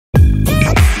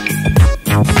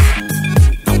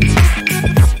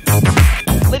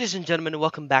Ladies and gentlemen,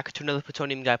 welcome back to another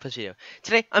Plutonium Guy Plays video.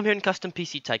 Today, I'm here in Custom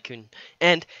PC Tycoon,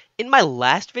 and in my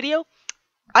last video,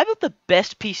 I built the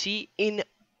best PC in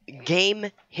game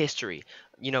history.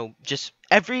 You know, just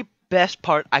every best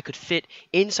part I could fit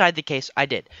inside the case, I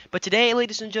did. But today,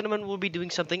 ladies and gentlemen, we'll be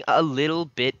doing something a little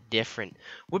bit different.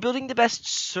 We're building the best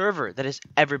server that has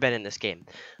ever been in this game.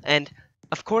 And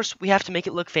of course, we have to make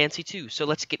it look fancy too. So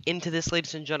let's get into this,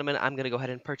 ladies and gentlemen. I'm going to go ahead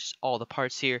and purchase all the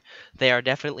parts here. They are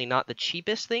definitely not the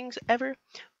cheapest things ever,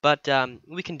 but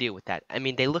we can deal with that. I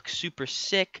mean, they look super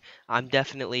sick. I'm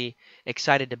definitely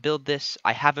excited to build this.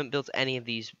 I haven't built any of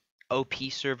these OP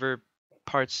server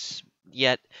parts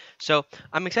yet, so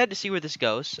I'm excited to see where this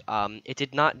goes. It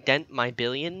did not dent my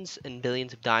billions and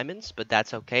billions of diamonds, but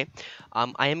that's okay.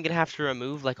 I am gonna have to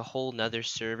remove like a whole nother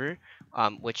server,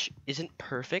 which isn't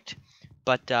perfect,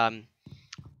 but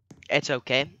it's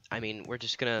okay. I mean, we're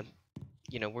just gonna,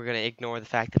 we're gonna ignore the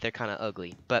fact that they're kind of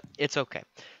ugly, but it's okay.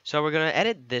 So we're gonna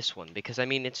edit this one because I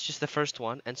mean it's just the first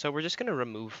one, and so we're just gonna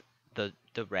remove the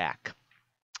rack,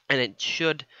 and it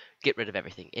should get rid of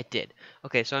everything. It did.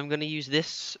 Okay, so I'm gonna use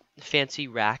this fancy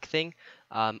rack thing.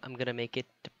 I'm gonna make it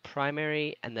the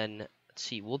primary, and then let's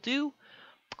see, we'll do.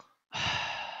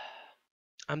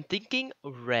 I'm thinking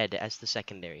red as the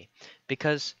secondary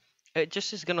because it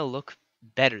just is gonna look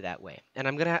better that way. And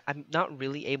I'm not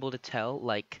really able to tell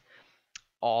like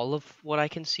all of what I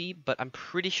can see, but I'm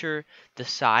pretty sure the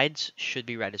sides should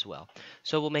be red as well.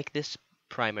 So we'll make this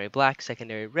primary black,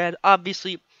 secondary red.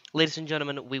 Obviously, ladies and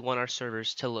gentlemen, we want our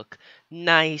servers to look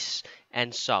nice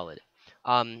and solid.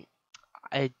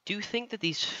 I do think that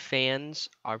these fans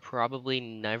are probably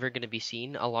never going to be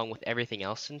seen along with everything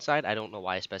else inside. I don't know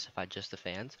why I specified just the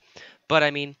fans. But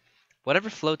I mean, whatever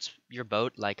floats your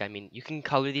boat, like I mean, you can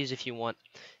color these if you want.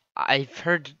 I've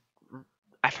heard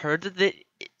that it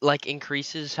like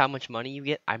increases how much money you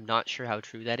get. I'm not sure how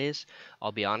true that is.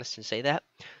 I'll be honest and say that.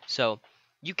 So,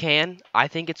 you can. I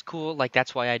think it's cool. Like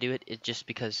that's why I do it. It's just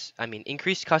because I mean,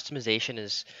 increased customization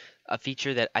is a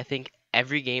feature that I think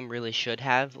every game really should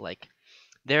have. Like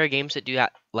there are games that do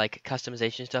that, like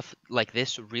customization stuff like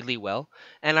this really well,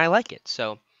 and I like it.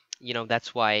 So,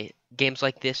 that's why games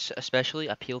like this especially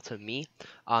appeal to me,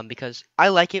 because I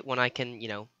like it when I can,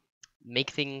 make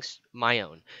things my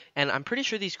own. And I'm pretty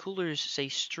sure these coolers say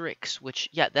Strix, which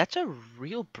yeah, that's a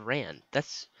real brand.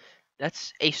 That's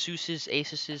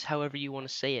Asus's, however you want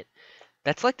to say it.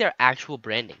 That's like their actual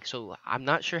branding. So I'm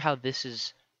not sure how this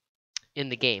is in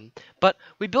the game, but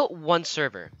we built one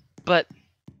server. But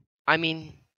I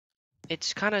mean,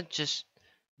 it's kind of just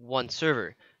one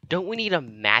server. Don't we need a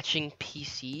matching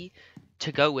PC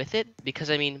to go with it? Because,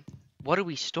 I mean, what are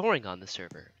we storing on the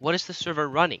server? What is the server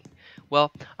running?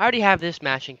 Well, I already have this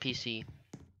matching PC,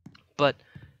 but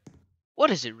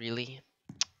what is it really?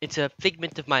 It's a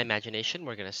figment of my imagination.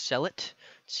 We're going to sell it.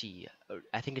 Let's see,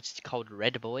 I think it's called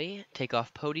Red Boy. Take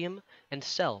off podium and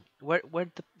sell.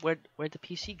 Where'd the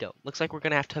PC go? Looks like we're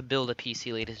going to have to build a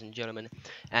PC, ladies and gentlemen.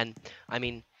 And, I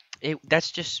mean, that's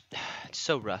just it's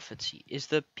so rough. Let's see. Is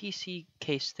the PC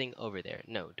case thing over there?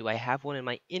 No. Do I have one in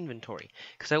my inventory?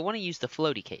 Because I want to use the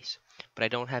floaty case, but I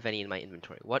don't have any in my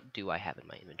inventory. What do I have in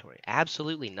my inventory?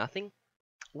 Absolutely nothing?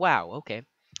 Wow, okay.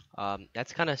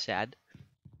 That's kind of sad.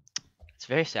 It's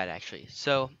very sad, actually.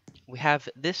 So, we have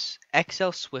this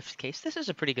XL Swift case. This is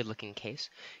a pretty good looking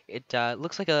case. It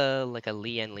looks like a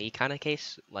Lee and Lee kind of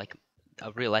case, like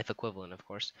a real life equivalent, of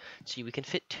course. See, we can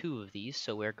fit 2 of these,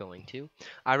 so we're going to.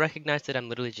 I recognize that I'm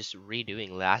literally just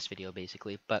redoing last video,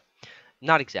 basically, but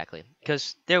not exactly,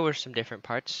 because there were some different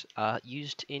parts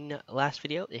used in last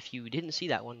video. If you didn't see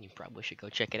that one, you probably should go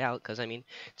check it out, because, I mean,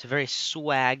 it's a very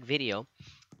swag video.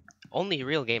 Only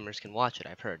real gamers can watch it,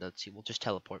 I've heard. Let's see, we'll just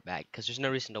teleport back, because there's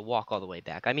no reason to walk all the way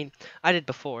back. I mean, I did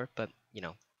before, but,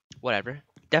 whatever.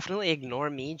 Definitely ignore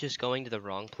me just going to the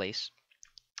wrong place.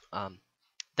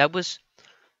 That was...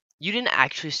 You didn't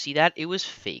actually see that. It was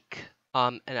fake.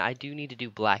 And I do need to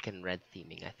do black and red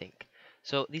theming, I think.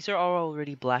 So these are all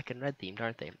already black and red themed,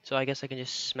 aren't they? So I guess I can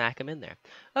just smack them in there.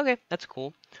 Okay, that's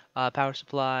cool. Power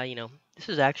supply, this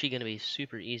is actually going to be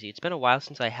super easy. It's been a while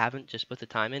since I haven't just put the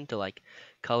time in to, like,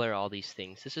 color all these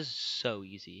things. This is so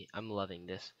easy. I'm loving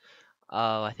this.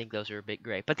 Oh, I think those are a bit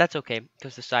gray. But that's okay,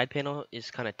 because the side panel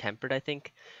is kind of tempered, I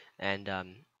think. And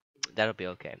that'll be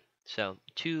okay. So,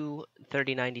 2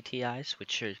 3090 Ti's,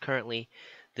 which are currently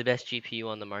the best GPU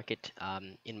on the market,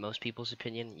 in most people's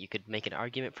opinion. You could make an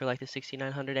argument for like the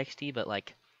 6900 XT, but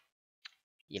like,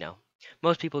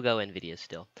 most people go NVIDIA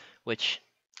still, which,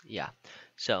 yeah.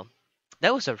 So,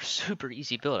 that was a super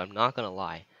easy build, I'm not gonna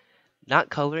lie. Not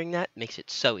coloring that makes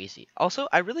it so easy. Also,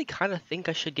 I really kind of think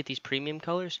I should get these premium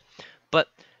colors, but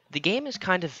the game is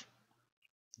kind of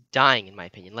dying in my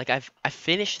opinion. Like I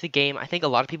finished the game. I think a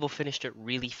lot of people finished it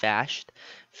really fast,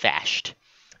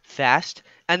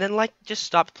 and then like just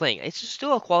stopped playing. It's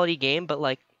still a quality game, but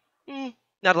like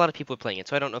not a lot of people are playing it.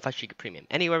 So I don't know if I should get premium.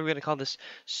 Anyway, we're gonna call this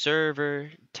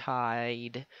server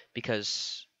tide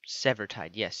because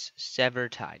Severtide. Yes,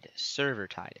 Severtide. Server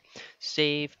tide.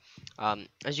 Save.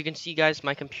 As you can see, guys,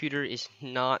 my computer is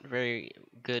not very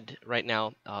good right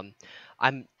now.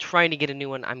 I'm trying to get a new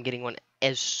one. I'm getting one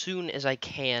as soon as I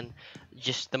can.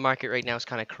 Just the market right now is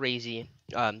kind of crazy.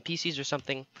 PCs are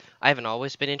something I haven't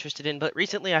always been interested in, but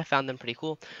recently I found them pretty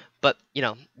cool. But you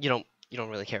don't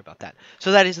really care about that.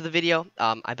 So that is the video.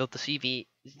 I built the CV,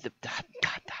 the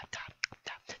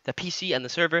PC and the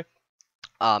server.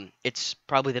 It's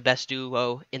probably the best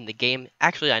duo in the game.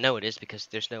 Actually, I know it is because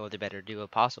there's no other better duo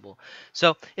possible.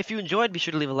 So if you enjoyed, be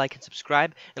sure to leave a like and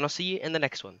subscribe, and I'll see you in the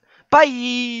next one.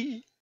 Bye!